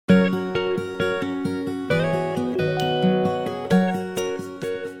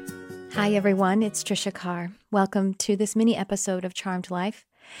Hi everyone, it's Trisha Carr. Welcome to this mini episode of Charmed Life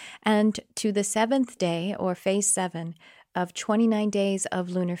and to the 7th day or phase 7 of 29 days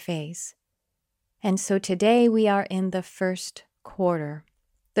of lunar phase. And so today we are in the first quarter.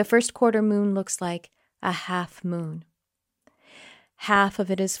 The first quarter moon looks like a half moon. Half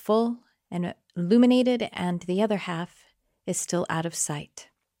of it is full and illuminated and the other half is still out of sight.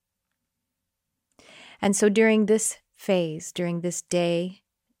 And so during this phase, during this day,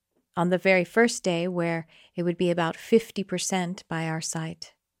 on the very first day where it would be about 50% by our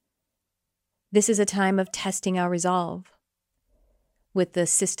sight, this is a time of testing our resolve with the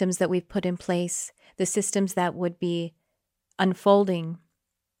systems that we've put in place, the systems that would be unfolding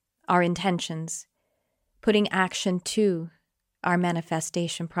our intentions, putting action to our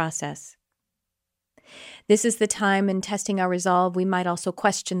manifestation process. This is the time in testing our resolve we might also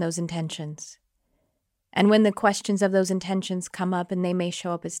question those intentions. And when the questions of those intentions come up and they may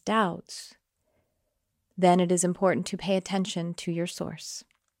show up as doubts, then it is important to pay attention to your source,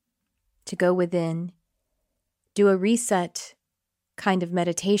 to go within, do a reset kind of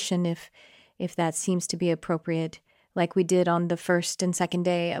meditation if that seems to be appropriate, like we did on the first and second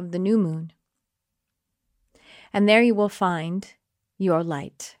day of the new moon. And there you will find your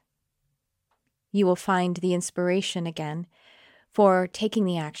light. You will find the inspiration again for taking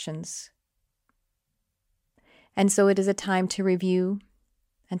the actions. And so it is a time to review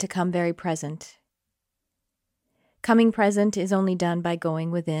and to come very present. Coming present is only done by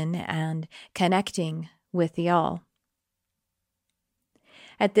going within and connecting with the all.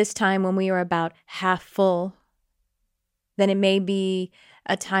 At this time, when we are about half full, then it may be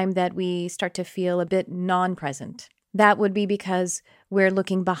a time that we start to feel a bit non-present. That would be because we're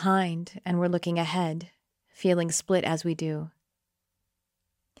looking behind and we're looking ahead, feeling split as we do.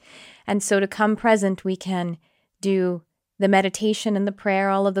 And so to come present, we can do the meditation and the prayer,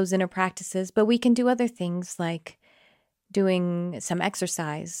 all of those inner practices, but we can do other things like doing some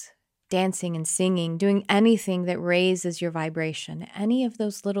exercise, dancing and singing, doing anything that raises your vibration, any of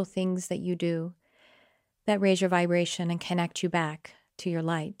those little things that you do that raise your vibration and connect you back to your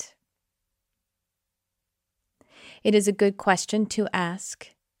light. It is a good question to ask,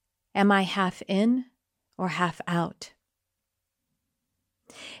 am I half in or half out?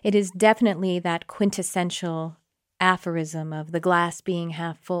 It is definitely that quintessential aphorism of the glass being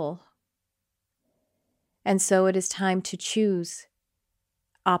half full. And so it is time to choose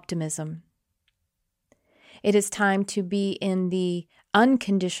optimism. It is time to be in the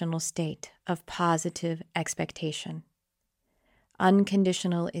unconditional state of positive expectation.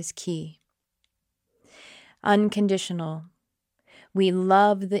 Unconditional is key. Unconditional. We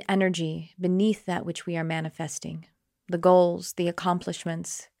love the energy beneath that which we are manifesting, the goals, the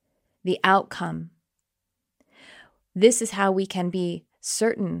accomplishments, the outcome. This is how we can be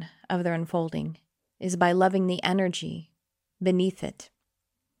certain of their unfolding, is by loving the energy beneath it.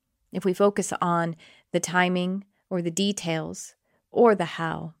 If we focus on the timing or the details or the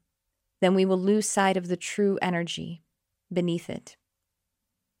how, then we will lose sight of the true energy beneath it.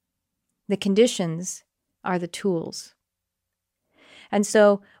 The conditions are the tools. And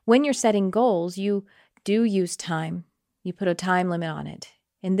so when you're setting goals, you do use time. You put a time limit on it.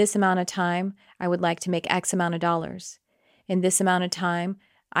 In this amount of time, I would like to make X amount of dollars. In this amount of time,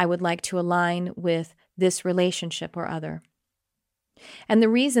 I would like to align with this relationship or other. And the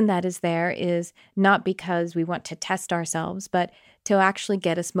reason that is there is not because we want to test ourselves, but to actually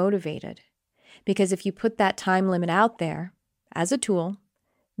get us motivated. Because if you put that time limit out there as a tool,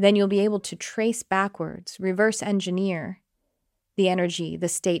 then you'll be able to trace backwards, reverse engineer the energy, the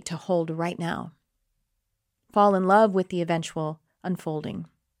state to hold right now. Fall in love with the eventual unfolding.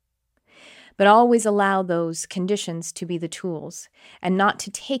 But always allow those conditions to be the tools and not to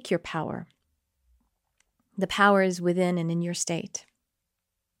take your power. The power is within and in your state.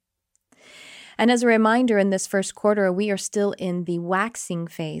 And as a reminder, in this first quarter, we are still in the waxing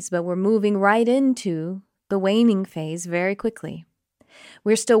phase, but we're moving right into the waning phase very quickly.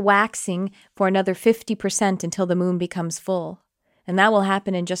 We're still waxing for another 50% until the moon becomes full, and that will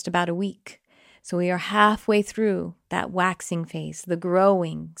happen in just about a week. So we are halfway through that waxing phase, the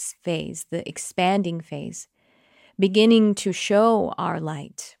growing phase, the expanding phase, beginning to show our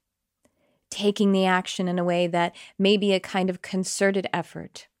light, taking the action in a way that may be a kind of concerted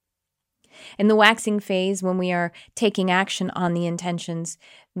effort. In the waxing phase, when we are taking action on the intentions,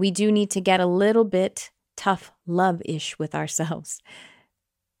 we do need to get a little bit tough love-ish with ourselves.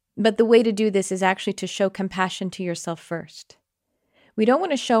 But the way to do this is actually to show compassion to yourself first. We don't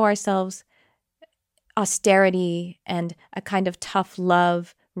want to show ourselves austerity and a kind of tough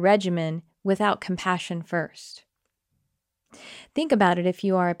love regimen without compassion first. Think about it if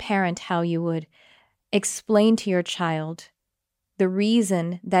you are a parent, how you would explain to your child the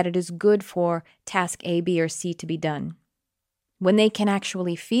reason that it is good for task A, B, or C to be done. When they can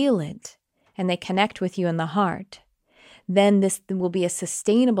actually feel it and they connect with you in the heart, then this will be a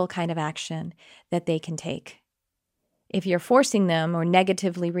sustainable kind of action that they can take. If you're forcing them or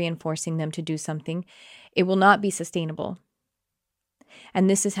negatively reinforcing them to do something, it will not be sustainable. And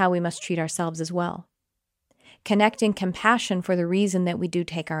this is how we must treat ourselves as well. Connecting compassion for the reason that we do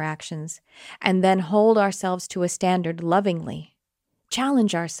take our actions, and then hold ourselves to a standard lovingly.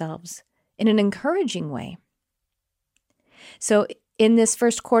 Challenge ourselves in an encouraging way. So in this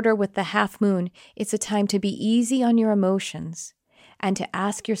first quarter with the half moon, it's a time to be easy on your emotions and to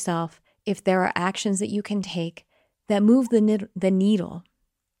ask yourself if there are actions that you can take that move the needle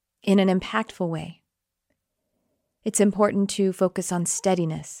in an impactful way. It's important to focus on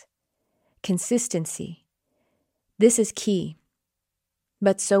steadiness, consistency. This is key,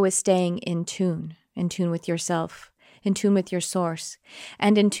 but so is staying in tune with yourself, in tune with your source,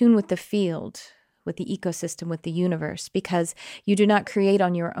 and in tune with the field, with the ecosystem, with the universe, because you do not create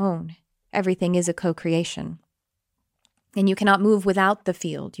on your own. Everything is a co-creation. And you cannot move without the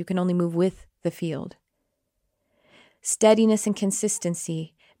field. You can only move with the field. Steadiness and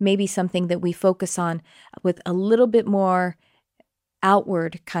consistency may be something that we focus on with a little bit more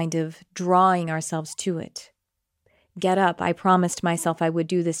outward kind of drawing ourselves to it. Get up. I promised myself I would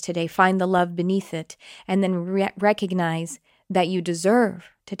do this today. Find the love beneath it, and then recognize that you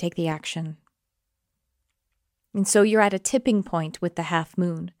deserve to take the action. And so you're at a tipping point with the half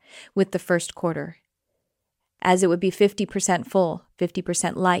moon, with the first quarter, as it would be 50% full,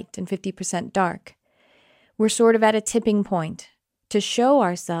 50% light, and 50% dark. We're sort of at a tipping point to show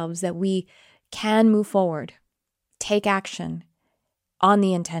ourselves that we can move forward, take action on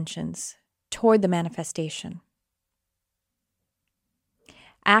the intentions toward the manifestation.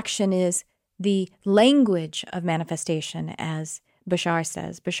 Action is the language of manifestation, as Bashar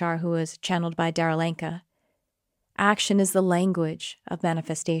says, Bashar, who is channeled by Darryl Anka. Action is the language of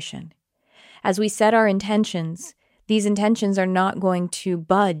manifestation. As we set our intentions, these intentions are not going to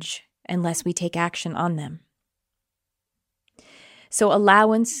budge unless we take action on them. So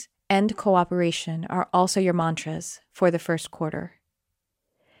allowance and cooperation are also your mantras for the first quarter.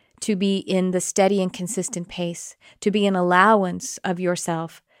 To be in the steady and consistent pace, to be an allowance of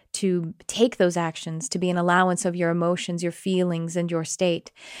yourself to take those actions, to be an allowance of your emotions, your feelings, and your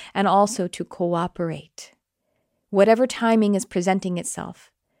state, and also to cooperate. Whatever timing is presenting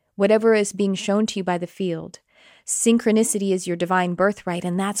itself, whatever is being shown to you by the field, synchronicity is your divine birthright,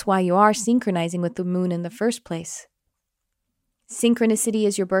 and that's why you are synchronizing with the moon in the first place. Synchronicity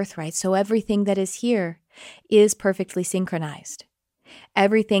is your birthright, so everything that is here is perfectly synchronized.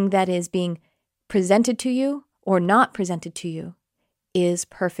 Everything that is being presented to you or not presented to you is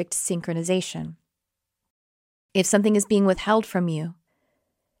perfect synchronization. If something is being withheld from you,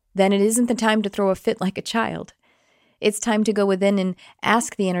 then it isn't the time to throw a fit like a child. It's time to go within and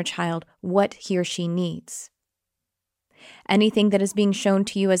ask the inner child what he or she needs. Anything that is being shown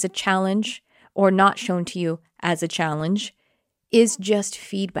to you as a challenge or not shown to you as a challenge is just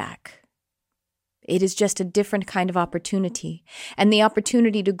feedback. It is just a different kind of opportunity, and the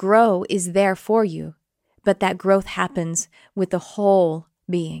opportunity to grow is there for you, but that growth happens with the whole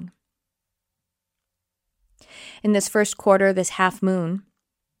being. In this first quarter, this half moon,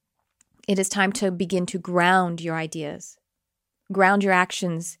 it is time to begin to ground your ideas, ground your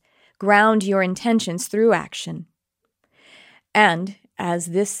actions, ground your intentions through action. And as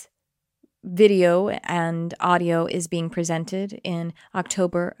this video and audio is being presented in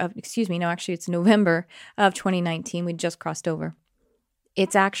November of 2019. We just crossed over.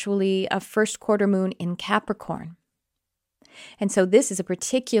 It's actually a first quarter moon in Capricorn. And so this is a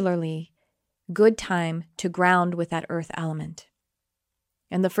particularly good time to ground with that earth element.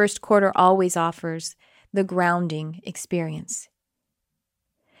 And the first quarter always offers the grounding experience.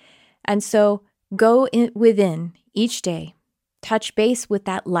 And so go within each day, touch base with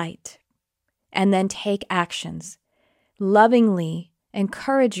that light, and then take actions. Lovingly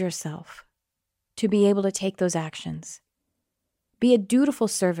encourage yourself to be able to take those actions. Be a dutiful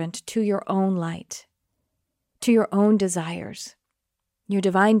servant to your own light, to your own desires, your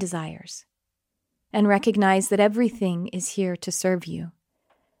divine desires, and recognize that everything is here to serve you.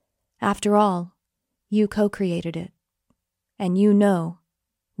 After all, you co-created it, and you know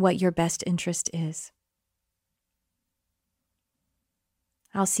what your best interest is.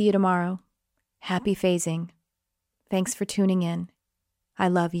 I'll see you tomorrow. Happy phasing. Thanks for tuning in. I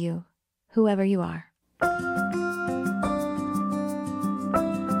love you, whoever you are.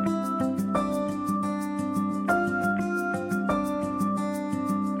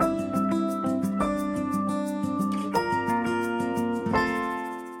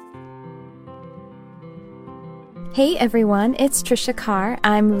 Hey everyone, it's Trisha Carr.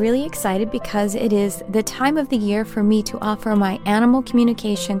 I'm really excited because it is the time of the year for me to offer my Animal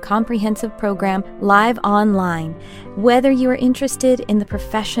Communication Comprehensive Program live online. Whether you are interested in the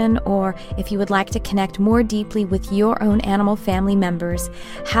profession or if you would like to connect more deeply with your own animal family members,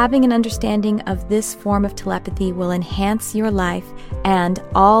 having an understanding of this form of telepathy will enhance your life and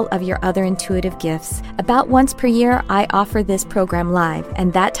all of your other intuitive gifts. About once per year, I offer this program live,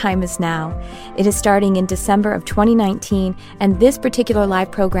 and that time is now. It is starting in December of 2019, and this particular live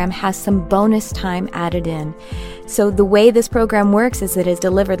program has some bonus time added in. So the way this program works is it is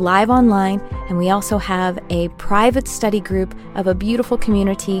delivered live online, and we also have a private study group of a beautiful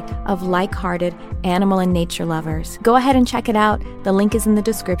community of like-hearted animal and nature lovers. Go ahead and check it out. The link is in the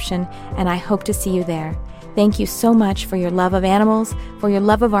description, and I hope to see you there. Thank you so much for your love of animals, for your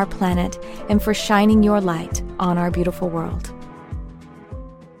love of our planet, and for shining your light on our beautiful world.